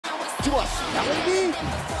to a spelling bee?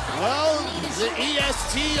 Well, the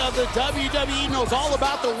EST of the WWE knows all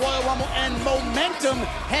about the Royal Rumble and momentum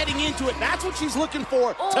heading into it. That's what she's looking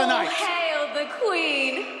for tonight. Oh, hail the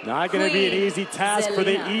Queen. Not going to be an easy task Zelina. for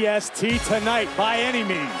the EST tonight by any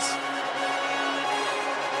means.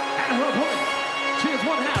 And her opponent, she is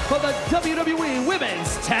one half of the WWE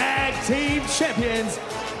Women's Tag Team Champions,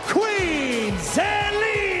 Queen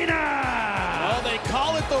Zelina. Well, they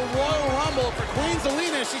call it the Royal Rumble. For Queen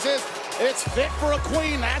Zelina, she says, it's fit for a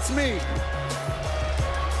queen, that's me.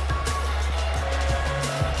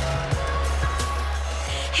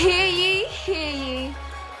 Hear ye, hear ye.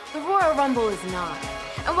 The Royal Rumble is not.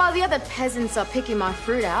 And while the other peasants are picking my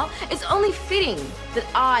fruit out, it's only fitting that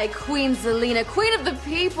I, Queen Zelina, Queen of the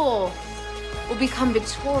People, will become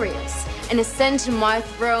victorious and ascend to my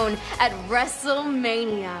throne at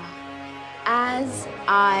WrestleMania. As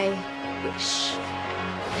I wish.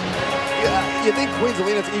 Yeah, you think Queen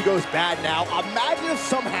Zelina's ego is bad now? Imagine if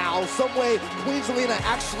somehow, some way, Queen Zelina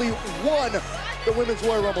actually won the Women's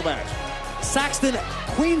Royal Rumble match. Saxton,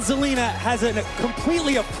 Queen Zelina has a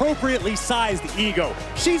completely appropriately sized ego.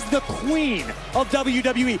 She's the queen of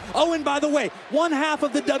WWE. Oh, and by the way, one half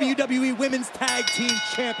of the WWE Women's Tag Team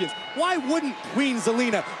Champions. Why wouldn't Queen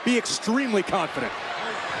Zelina be extremely confident?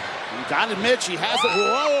 You gotta admit, she has it.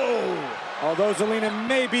 Whoa! Although Zelina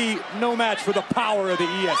may be no match for the power of the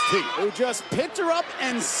EST. Who just picked her up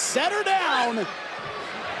and set her down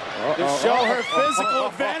to show her physical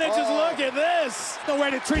advantages. Look at this. No way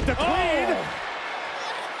to treat the queen.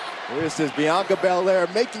 This is Bianca Belair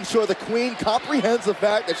making sure the Queen comprehends the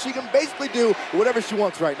fact that she can basically do whatever she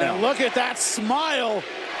wants right now. And look at that smile.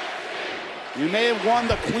 You may have won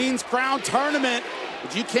the Queen's Crown tournament,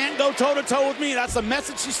 but you can't go toe-to-toe with me. That's the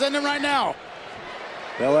message she's sending right now.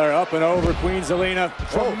 Belair up and over Queen Zelina.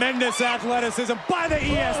 Tremendous athleticism by the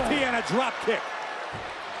EST and a drop kick.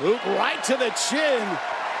 Boot right to the chin.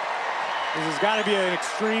 This has got to be an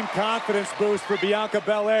extreme confidence boost for Bianca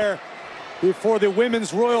Belair before the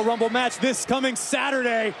Women's Royal Rumble match this coming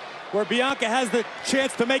Saturday, where Bianca has the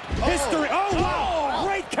chance to make history. Oh, wow!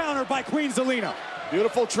 Great counter by Queen Zelina.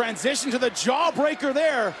 Beautiful transition to the jawbreaker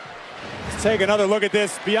there. Let's take another look at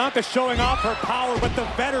this. Bianca showing off her power, but the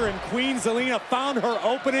veteran Queen Zelina found her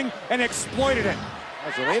opening and exploited it.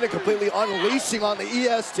 Zelina completely unleashing on the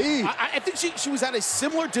EST. I think she was at a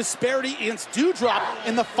similar disparity against Doudrop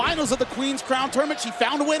in the finals of the Queen's Crown tournament. She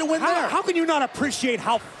found a way to win there. How can you not appreciate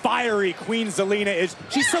how fiery Queen Zelina is?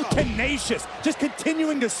 She's so tenacious, just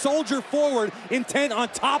continuing to soldier forward, intent on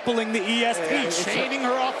toppling the EST. Chaining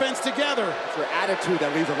her offense together. It's her attitude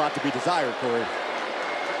that leaves a lot to be desired, Corey.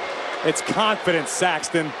 It's confidence,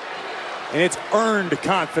 Saxton, and it's earned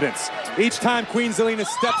confidence. Each time Queen Zelina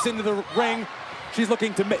steps into the ring, she's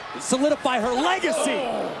looking to solidify her legacy.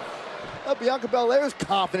 Bianca Belair is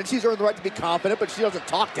confident. She's earned the right to be confident, but she doesn't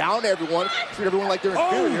talk down to everyone, treat everyone like they're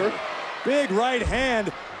inferior. Big right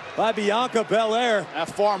hand by Bianca Belair. That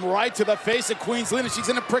forearm right to the face of Queen Zelina. She's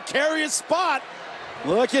in a precarious spot.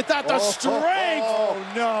 Look at that, the strength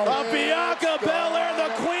of Bianca Belair.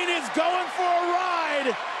 The Queen is going for a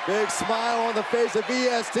ride. Big smile on the face of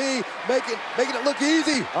EST, making it look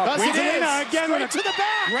easy. Queen Zelina again with to the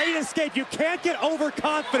back. Great escape. You can't get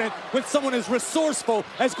overconfident with someone as resourceful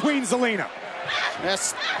as Queen Zelina.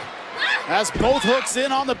 Yes. Has both hooks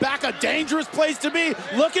in on the back, a dangerous place to be.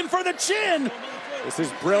 Looking for the chin. This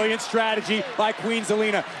is brilliant strategy by Queen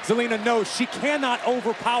Zelina. Zelina knows she cannot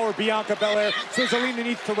overpower Bianca Belair, so Zelina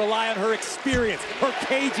needs to rely on her experience, her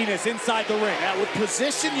caginess inside the ring. Yeah, with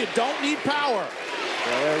position, you don't need power.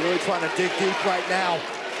 Belair really trying to dig deep right now.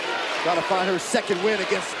 Got to find her second win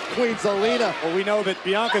against Queen Zelina. Well, we know that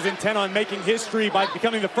Bianca's intent on making history by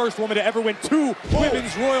becoming the first woman to ever win 2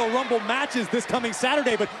 Women's Royal Rumble matches this coming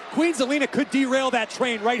Saturday, but Queen Zelina could derail that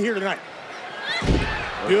train right here tonight.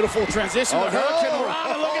 Beautiful transition to Hurricane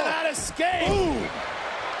Rana. Look at that escape.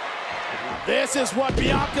 This is what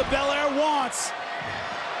Bianca Belair wants.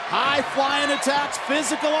 High flying attacks,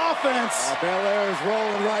 physical offense. Belair is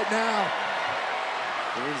rolling right now.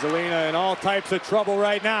 Queen Zelina in all types of trouble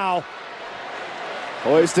right now.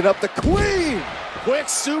 Hoisting up the Queen. Quick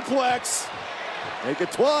suplex. Make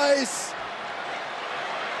it twice.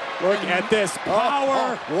 Look at this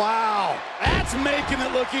power. Wow. That's making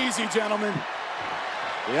it look easy, gentlemen.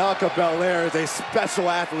 Bianca Belair is a special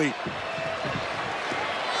athlete.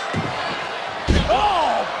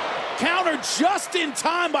 Oh! Counter just in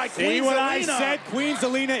time by Queen Zelina. See what I said? Queen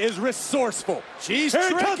Zelina is resourceful. She's Here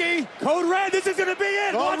tricky. Code red, this is going to be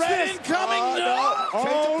it. Code Watch red this. incoming.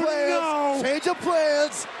 No. Change of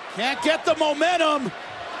plans. Can't get the momentum.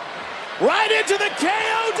 Right into the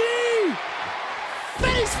KOD.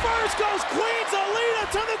 Face first goes Queen Zelina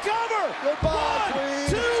to the cover. Goodbye, 1, Queen.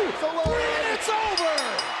 2, So 3, and it's over.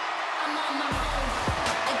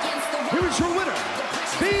 Here is your winner,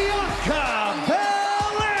 Bianca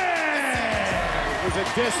Belair. It was a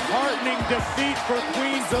disheartening defeat for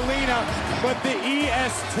Queen Zelina, but the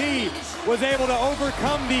EST was able to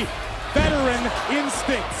overcome the veteran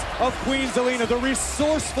instincts of Queen Zelina, the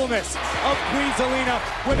resourcefulness of Queen Zelina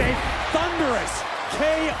with a thunderous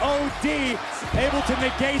KOD, able to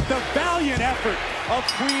negate the valiant effort of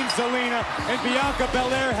Queen Zelina, and Bianca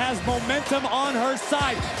Belair has momentum on her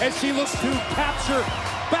side as she looks to capture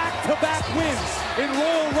back-to-back wins in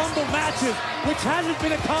Royal Rumble matches, which hasn't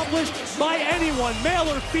been accomplished by anyone, male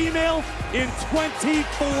or female, in 24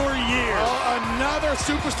 years. Oh, another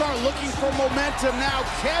superstar looking for momentum now.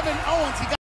 Kevin Owens, he got